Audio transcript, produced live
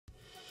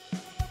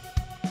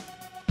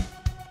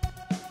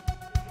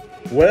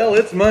Well,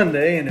 it's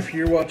Monday, and if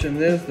you're watching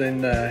this,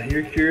 then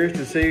you're curious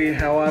to see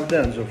how I've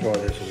done so far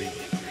this week.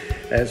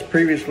 As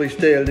previously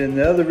stated in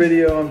the other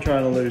video, I'm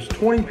trying to lose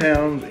 20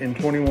 pounds in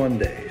 21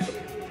 days.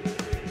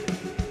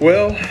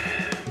 Well,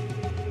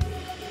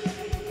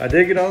 I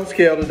did get on the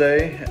scale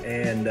today,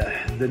 and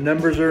the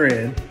numbers are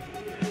in.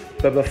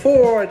 But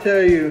before I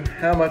tell you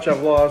how much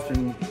I've lost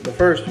in the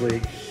first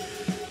week,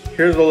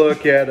 here's a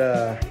look at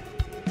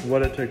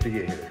what it took to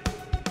get here.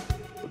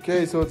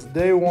 Okay, so it's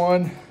day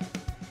one.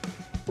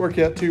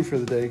 Workout 2 for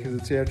the day because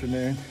it's the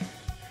afternoon.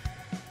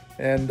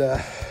 And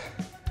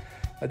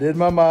I did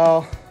my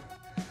mile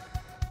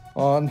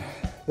on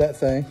that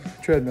thing,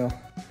 treadmill.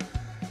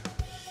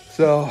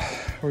 So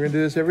we're gonna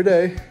do this every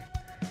day.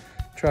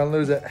 Trying to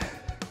lose that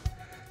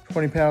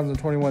 20 pounds in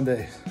 21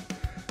 days.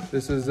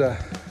 This is the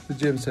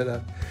gym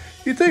setup.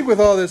 You'd think with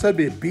all this I'd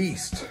be a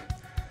beast.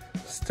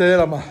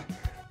 Instead I'm a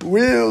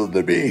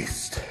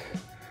wildebeest.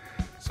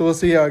 So we'll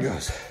see how it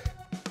goes.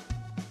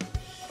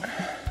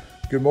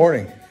 Good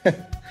morning.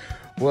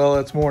 Well,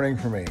 it's morning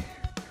for me.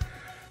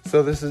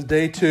 So this is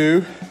day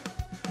 2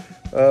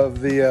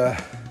 of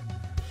the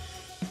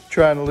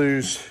trying to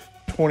lose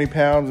 20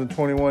 pounds in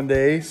 21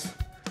 days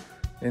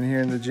in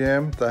here in the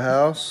gym at the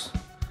house.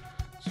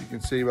 As you can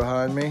see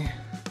behind me.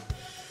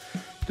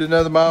 Did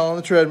another mile on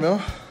the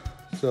treadmill.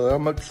 So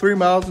I'm up to 3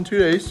 miles in 2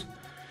 days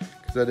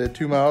because I did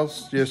 2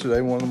 miles yesterday,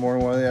 one in the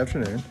morning, one in the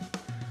afternoon.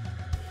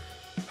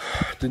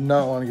 Did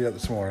not want to get up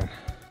this morning.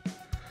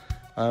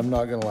 I'm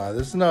not gonna lie,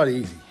 this is not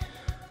easy.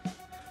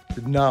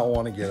 Did not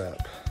want to get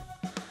up.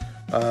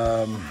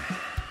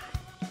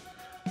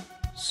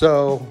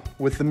 So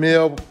with the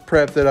meal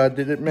prep that I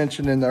didn't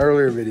mention in the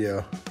earlier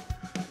video,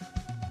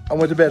 I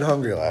went to bed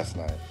hungry last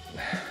night.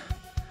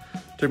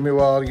 Took me a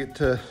while to get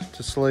to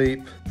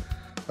sleep.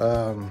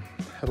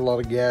 Had a lot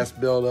of gas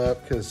build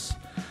up because,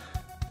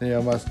 you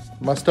know,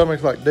 my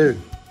stomach's like, dude,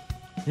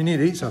 you need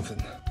to eat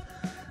something.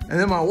 And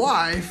then my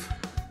wife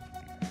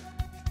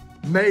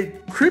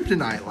made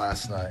kryptonite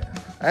last night.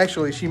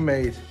 Actually, she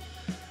made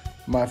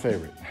my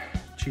favorite,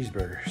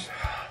 cheeseburgers.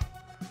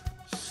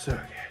 So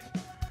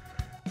good.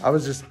 I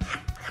was just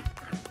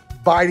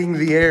biting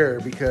the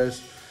air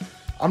because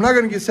I'm not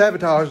gonna get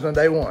sabotaged on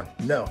day 1.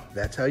 No,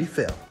 that's how you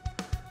fail.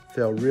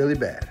 Fail really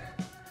bad.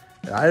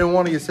 And I didn't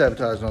want to get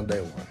sabotaged on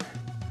day 1.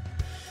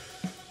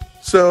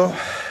 So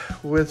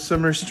with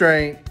some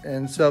restraint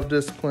and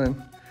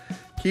self-discipline,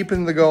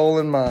 keeping the goal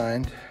in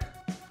mind,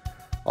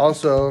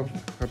 also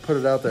I put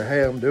it out there,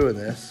 hey, I'm doing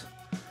this.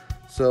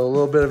 So a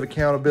little bit of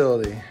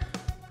accountability.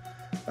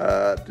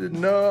 I did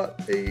not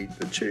eat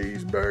the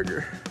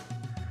cheeseburger,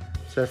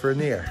 except for in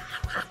the air,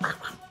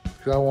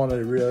 because I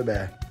wanted it really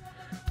bad.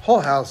 The whole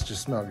house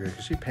just smelled good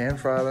because she pan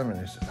fried them and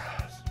it's just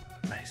it's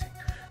amazing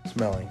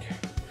smelling.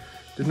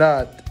 Did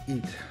not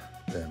eat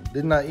them.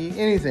 Did not eat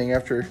anything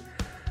after,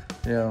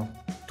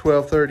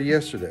 12:30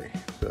 yesterday.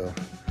 So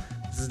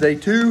this is day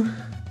 2.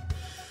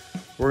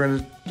 We're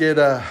gonna get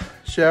a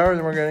shower and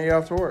then we're gonna get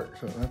off to work.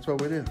 So that's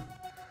what we do.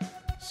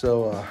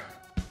 So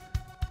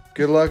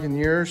good luck in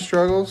your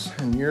struggles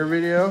in your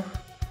video.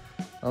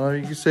 I don't know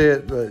if you can see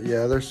it, but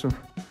yeah, there's some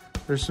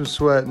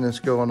sweatiness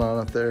going on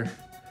up there.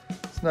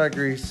 It's not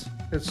grease,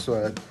 it's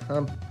sweat.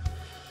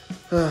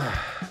 They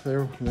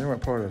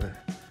weren't part of it.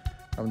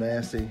 I'm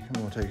nasty. I'm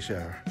gonna take a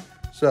shower.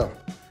 So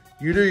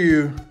you do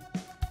you.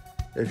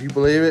 If you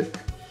believe it,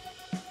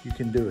 you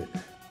can do it.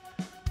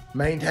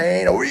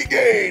 Maintain or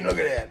regain. Look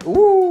at that.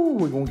 Ooh,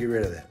 we're gonna get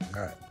rid of that.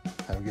 All right.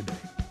 Have a good day.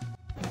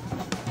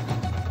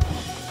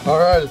 All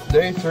right, it's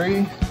day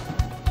 3.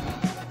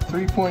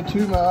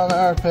 3.2 mile an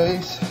hour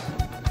pace.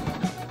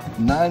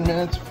 9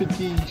 minutes,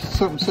 50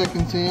 something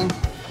seconds in.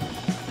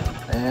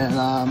 And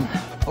I'm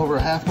over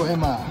a halfway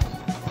mile.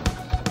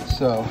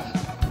 So,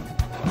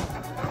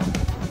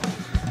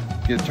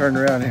 get turned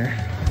around here.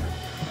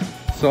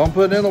 So I'm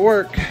putting in the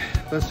work.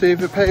 Let's see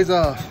if it pays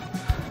off.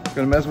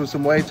 Gonna mess with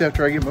some weights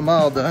after I get my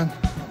mile done.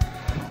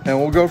 And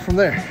we'll go from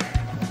there.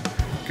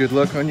 Good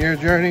luck on your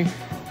journey.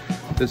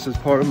 This is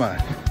part of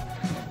mine.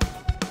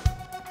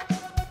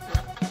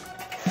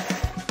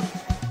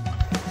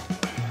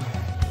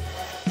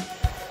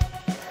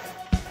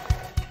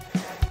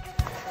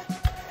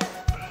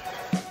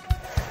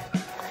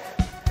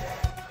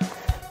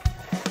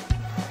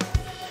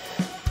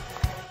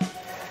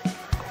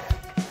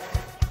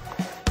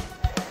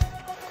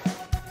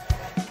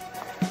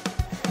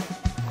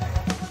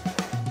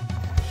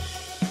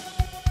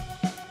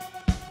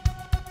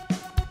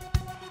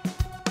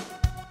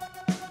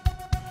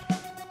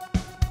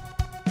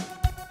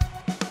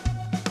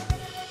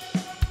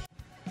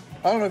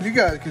 I don't know if you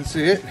guys can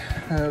see it.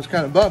 It was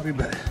kind of bumpy,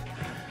 but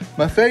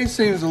my face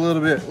seems a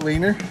little bit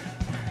leaner.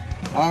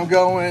 I'm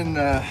going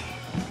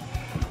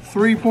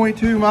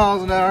 3.2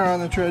 miles an hour on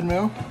the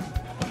treadmill,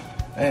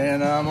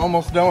 and I'm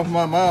almost done with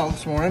my mile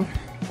this morning.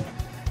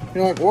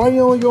 You're like, why are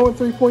you only going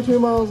 3.2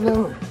 miles an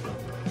hour?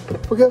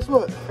 Well, guess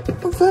what?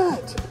 I'm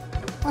fat.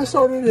 I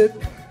started at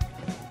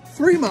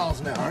 3 miles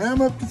an hour, and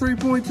I'm up to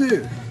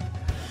 3.2.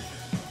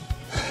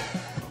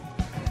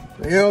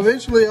 You know,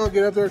 eventually I'll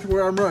get up there to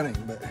where I'm running,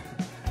 but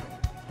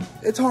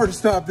it's hard to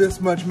stop this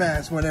much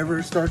mass whenever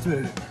it starts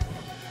moving.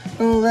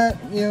 Oh, that,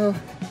 you know,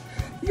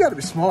 you gotta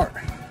be smart.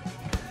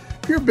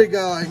 If you're a big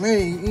guy like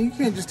me, you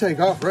can't just take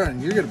off running.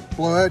 You're gonna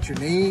blow out your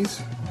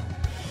knees,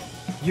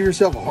 give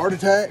yourself a heart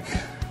attack.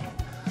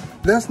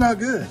 That's not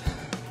good.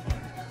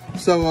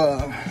 So,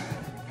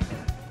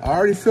 I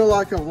already feel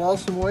like I've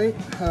lost some weight.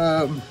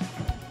 I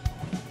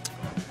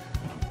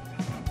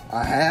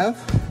have.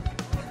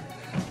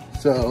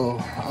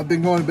 So, I've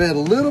been going to bed a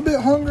little bit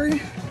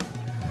hungry.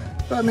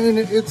 But I mean,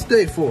 it's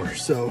day 4,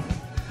 so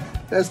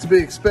that's to be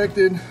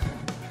expected.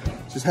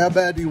 Just how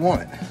bad do you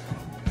want it?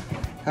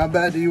 How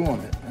bad do you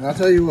want it? And I'll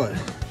tell you what,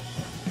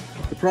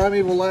 the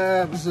Primeval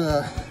Labs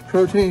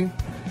protein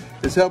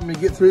is helping me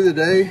get through the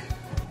day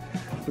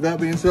without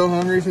being so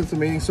hungry since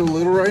I'm eating so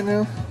little right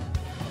now.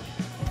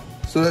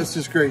 So that's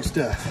just great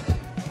stuff.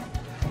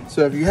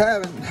 So if you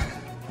haven't,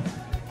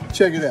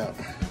 check it out.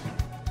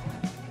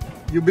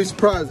 You'll be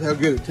surprised how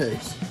good it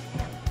tastes.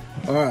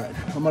 All right,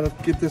 I'm gonna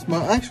get this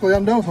mile. Actually,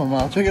 I'm done with my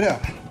mile. Check it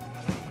out.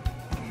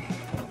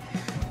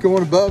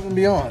 Going above and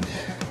beyond.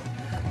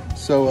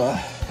 So I'm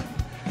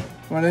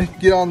gonna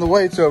get on the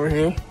weights over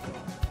here.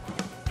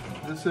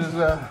 This is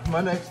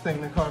my next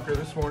thing to conquer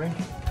this morning.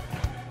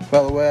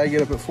 By the way, I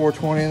get up at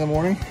 4:20 in the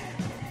morning.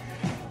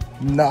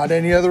 Not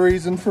any other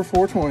reason for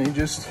 4:20,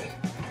 just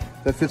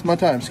that fits my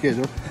time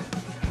schedule.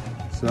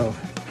 So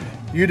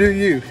you do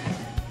you.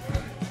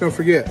 Don't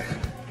forget,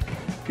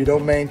 if you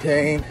don't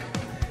maintain,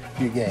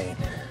 you gain.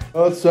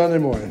 Well, it's Sunday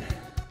morning.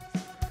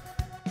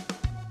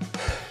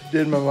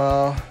 Did my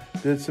mile,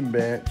 did some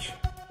bench.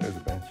 There's a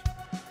bench.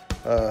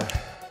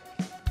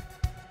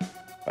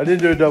 I did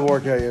do a double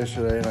workout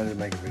yesterday, and I didn't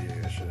make a video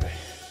yesterday.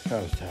 I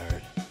was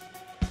tired.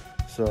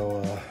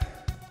 So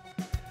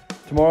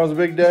tomorrow's a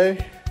big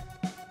day.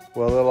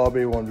 Well, it'll all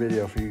be one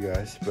video for you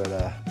guys, but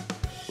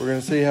we're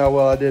gonna see how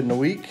well I did in a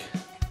week.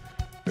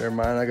 Bear in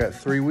mind, I got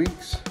 3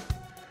 weeks,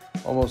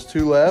 almost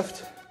 2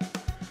 left.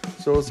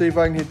 So we'll see if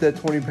I can hit that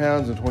 20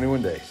 pounds in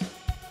 21 days.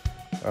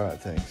 All right,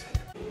 thanks.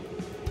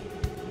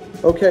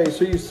 Okay,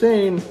 so you've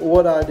seen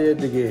what I did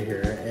to get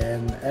here,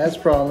 and as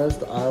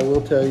promised, I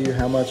will tell you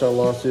how much I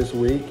lost this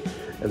week,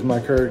 as my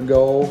current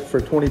goal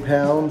for 20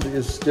 pounds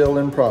is still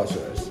in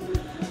process.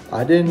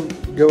 I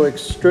didn't go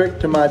as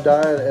strict to my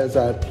diet as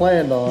I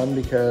planned on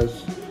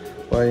because,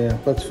 well, yeah,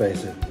 let's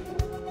face it,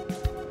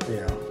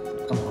 yeah,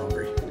 I'm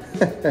hungry.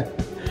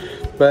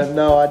 But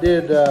no, I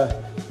did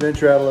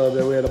venture out a little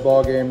bit. We had a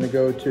ball game to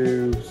go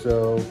to,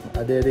 so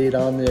I did eat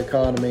on the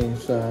economy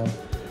some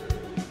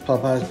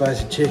Popeye's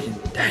Spicy Chicken.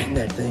 Dang,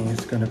 that thing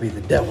is gonna be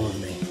the devil of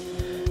me.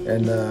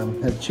 And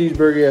had a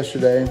cheeseburger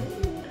yesterday.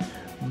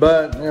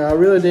 But you know, I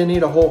really didn't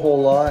eat a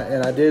whole lot,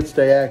 and I did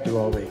stay active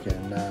all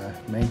weekend.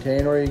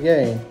 Maintain or you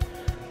gain.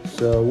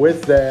 So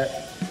with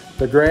that,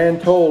 the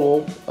grand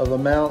total of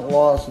amount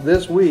lost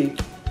this week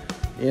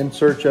in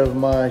search of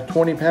my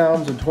 20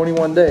 pounds in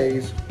 21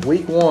 days,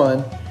 week 1,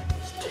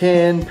 is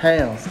 10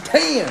 pounds.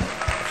 10!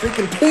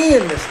 Freaking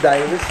 10, Miss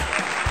Davis.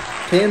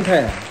 10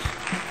 pounds.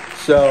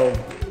 So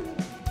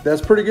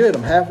that's pretty good.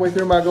 I'm halfway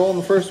through my goal in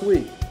the first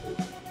week.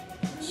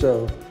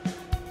 So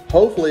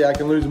hopefully I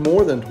can lose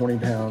more than 20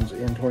 pounds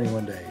in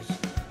 21 days.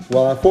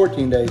 Well, I have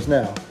 14 days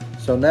now.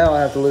 So now I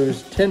have to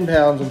lose 10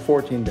 pounds in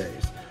 14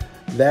 days.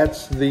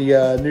 That's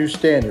the new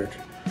standard.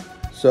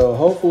 So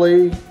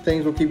hopefully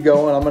things will keep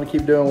going. I'm gonna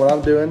keep doing what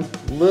I'm doing.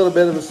 A little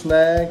bit of a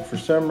snag. For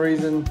some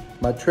reason,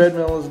 my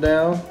treadmill is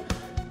down.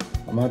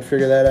 I'm gonna have to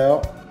figure that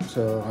out.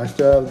 So I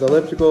still have the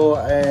elliptical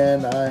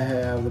and I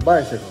have the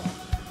bicycle.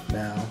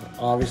 Now,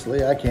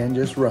 obviously I can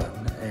just run,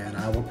 and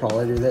I will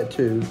probably do that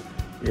too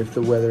if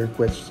the weather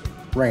quits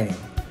raining.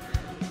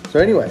 So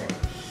anyway,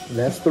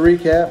 that's the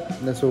recap.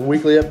 That's a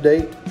weekly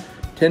update.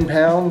 10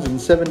 pounds in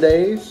 7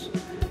 days,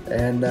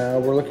 and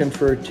we're looking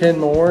for 10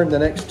 more in the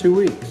next 2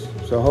 weeks.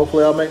 So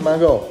hopefully I'll make my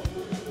goal.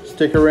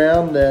 Stick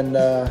around, and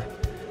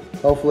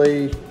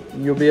hopefully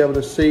you'll be able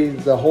to see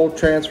the whole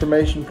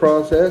transformation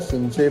process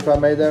and see if I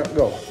made that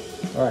goal.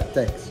 All right,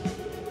 thanks.